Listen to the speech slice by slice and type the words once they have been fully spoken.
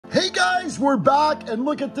Guys, we're back, and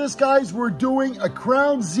look at this, guys. We're doing a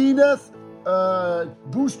Crown Zenith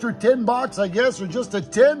booster tin box, I guess, or just a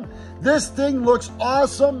tin. This thing looks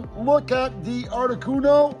awesome. Look at the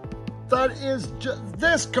Articuno. That is just,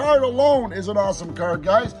 this card alone is an awesome card,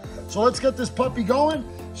 guys. So let's get this puppy going.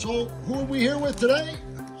 So who are we here with today?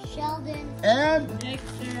 Sheldon. And?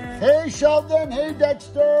 Dexter. Hey, Sheldon. Hey,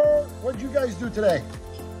 Dexter. What did you guys do today?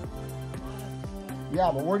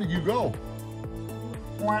 Yeah, but where did you go?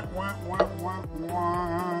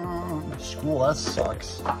 School, that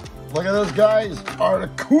sucks. Look at this, guys.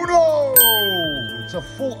 Articuno. It's a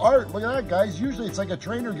full art. Look at that, guys. Usually it's like a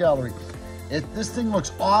trainer gallery. This thing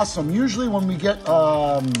looks awesome. Usually when we get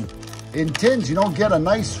in tins, you don't get a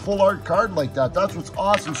nice full art card like that. That's what's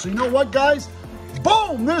awesome. So you know what, guys?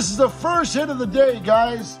 Boom! This is the first hit of the day,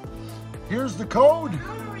 guys. Here's the code.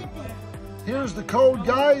 Here's the code,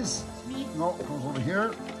 guys. No, it goes over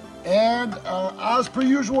here. And as per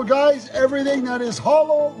usual, guys, everything that is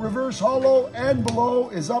holo, reverse holo, and below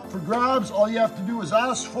is up for grabs. All you have to do is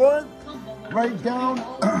ask for it. Write down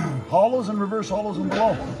holos and reverse holos and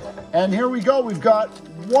below. And here we go. We've got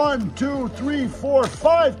 1, 2, 3, 4,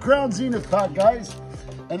 5 Crown Zenith pack, guys.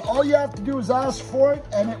 And all you have to do is ask for it,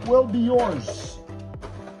 and it will be yours.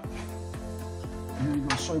 Here you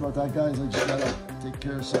go. Sorry about that, guys. I just gotta take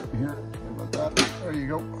care of something here. Sorry about that. There you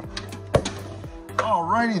go.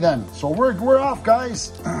 Alrighty then. So we're off,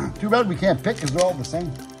 guys. Too bad we can't pick because they're all the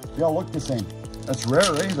same. They all look the same. That's rare,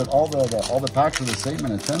 eh? That all the packs are the same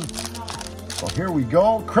in a tin. So here we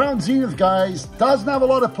go. Crown Zenith, guys. Doesn't have a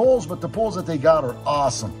lot of pulls, but the pulls that they got are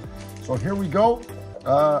awesome. So here we go.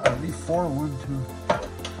 Are these 4? 1, 2.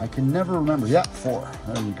 I can never remember. Yeah, 4.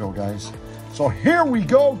 There you go, guys. So here we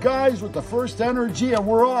go, guys, with the first energy, and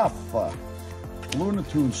we're off.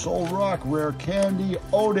 Lunatoon, Soul Rock, Rare Candy,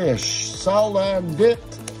 Odish, Salandit,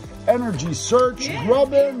 Energy Search,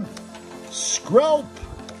 Grubbin, Skrelp,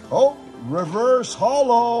 oh, Reverse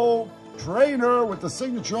Holo, Trainer with the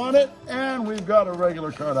signature on it, and we've got a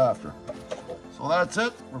regular card after. So that's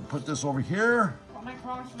it. We'll put this over here.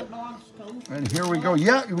 And here we go.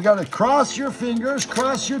 Yeah, we got to cross your fingers,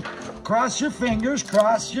 cross your fingers,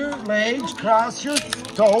 cross your legs, cross your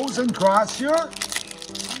toes, and cross your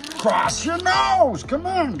nose. Come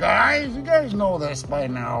on, guys. You guys know this by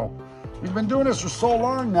now. We've been doing this for so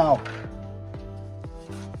long now.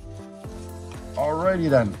 Alrighty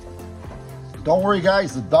then. Don't worry,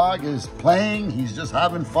 guys. The dog is playing. He's just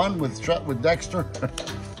having fun with Dexter.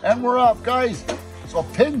 And we're off, guys. So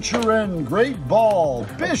Pinchurin, Great Ball,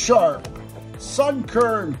 Bisharp,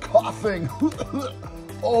 Sunkern, Coughing,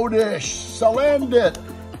 Odish, Salandit,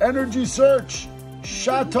 Energy Search,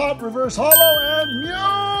 Chatot, Reverse Holo, and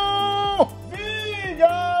Mew! V,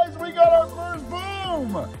 guys! We got our first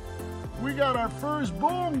boom! We got our first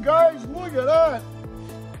boom, guys! Look at that!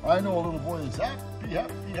 I know a little boy that's happy,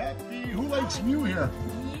 happy, happy. Who likes Mew here?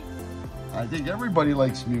 I think everybody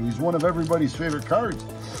likes Mew. He's one of everybody's favorite cards.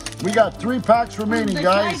 We got 3 packs remaining,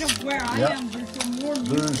 guys. Where I am, there's some more Mew.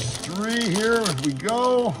 There's 3 here. Here we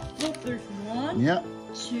go. Look, there's 1, yeah.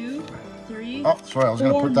 2, 3. Oh, sorry, I was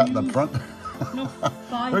going to put that in the front. No,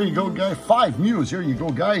 5. There you go, guys. 5 Mews. Here you go,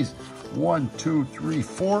 guys. 1, 2, 3,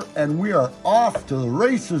 4, and we are off to the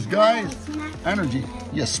races, guys. Energy.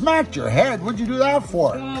 You smacked your head. What'd you do that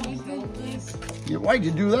for? Why'd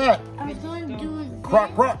you do that? I was going to do it.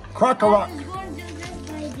 Croc a rock. I was going to do this,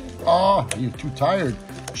 but I did. Oh, you're too tired.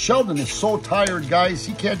 Sheldon is so tired, guys.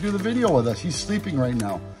 He can't do the video with us. He's sleeping right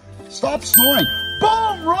now. Stop snoring.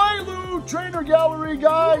 Boom! Rylu Trainer Gallery,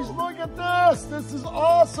 guys. Look at this. This is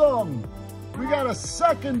awesome. We got a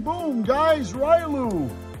second boom, guys. Rylu.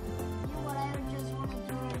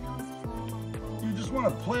 You just want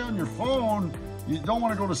to play on your phone. You don't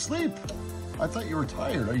want to go to sleep. I thought you were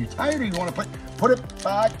tired. Are you tired or you want to play? Put it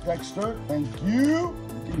back, Dexter. Thank you.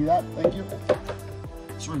 Give me that. Thank you.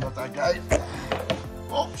 Sorry about that, guys.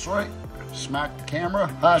 Oh, sorry. Smack the camera.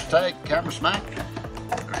 Hashtag camera smack.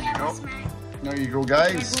 There you go. There you go,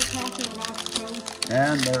 guys.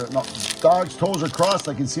 And no, dog's toes are crossed.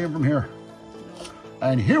 I can see him from here.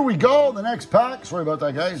 And here we go. The next pack. Sorry about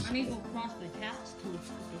that, guys. I need to cross the cat's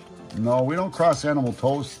toes. No, we don't cross animal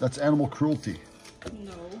toes. That's animal cruelty.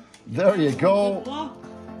 No. There you go.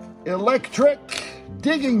 Electric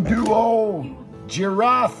Digging Duo,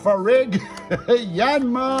 Giraffe Rig,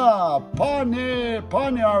 Yanma, Poniard,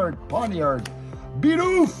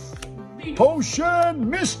 Bidoof, Potion,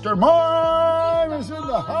 Mr. Mime is in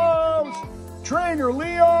the house, Trainer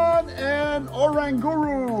Leon, and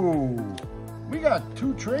Oranguru. We got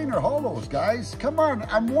 2 trainer holos, guys. Come on.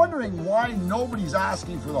 I'm wondering why nobody's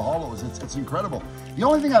asking for the holos. It's incredible. The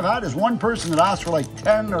only thing I've had is one person that asked for like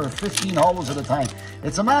 10 or 15 holos at a time.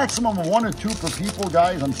 It's a maximum of 1 or 2 per people,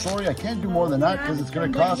 guys. I'm sorry, I can't do more than that because it's going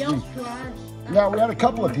to cost me. Yeah, we had a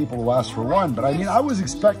couple of people who asked for 1, but I mean, I was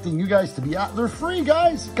expecting you guys to be out. They're free,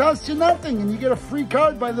 guys. It costs you nothing, and you get a free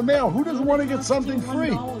card by the mail. Who doesn't want to get something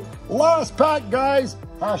free? Last pack, guys.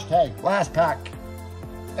 Hashtag last pack.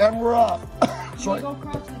 And we're off. So,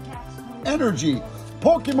 Energy,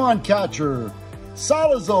 Pokemon Catcher,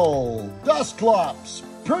 Salazol, Dusclops,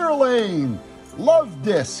 Purlane, Love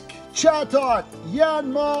Disc, Chatot,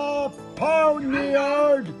 Yanma,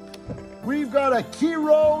 Pawniard. We've got a Key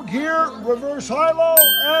Rogue here, Reverse Hilo,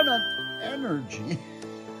 and an Energy.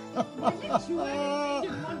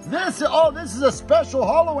 This is a special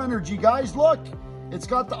holo energy, guys. Look, it's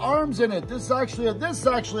got the arms in it. This is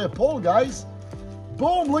actually a pull, guys.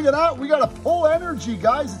 Boom, look at that. We got a pull energy,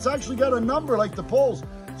 guys. It's actually got a number like the pulls.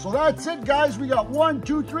 So that's it, guys. We got 1,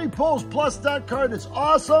 2, 3 pulls plus that card. It's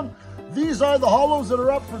awesome. These are the holos that are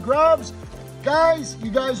up for grabs. Guys, you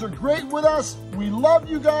guys are great with us. We love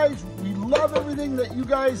you guys. We love everything that you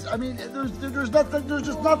guys, I mean, there's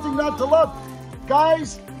just nothing not to love.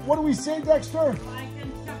 Guys, what do we say, Dexter? Like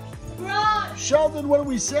and subscribe. Sheldon, what do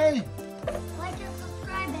we say? Like and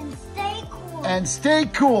subscribe and stay cool. And stay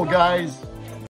cool, guys.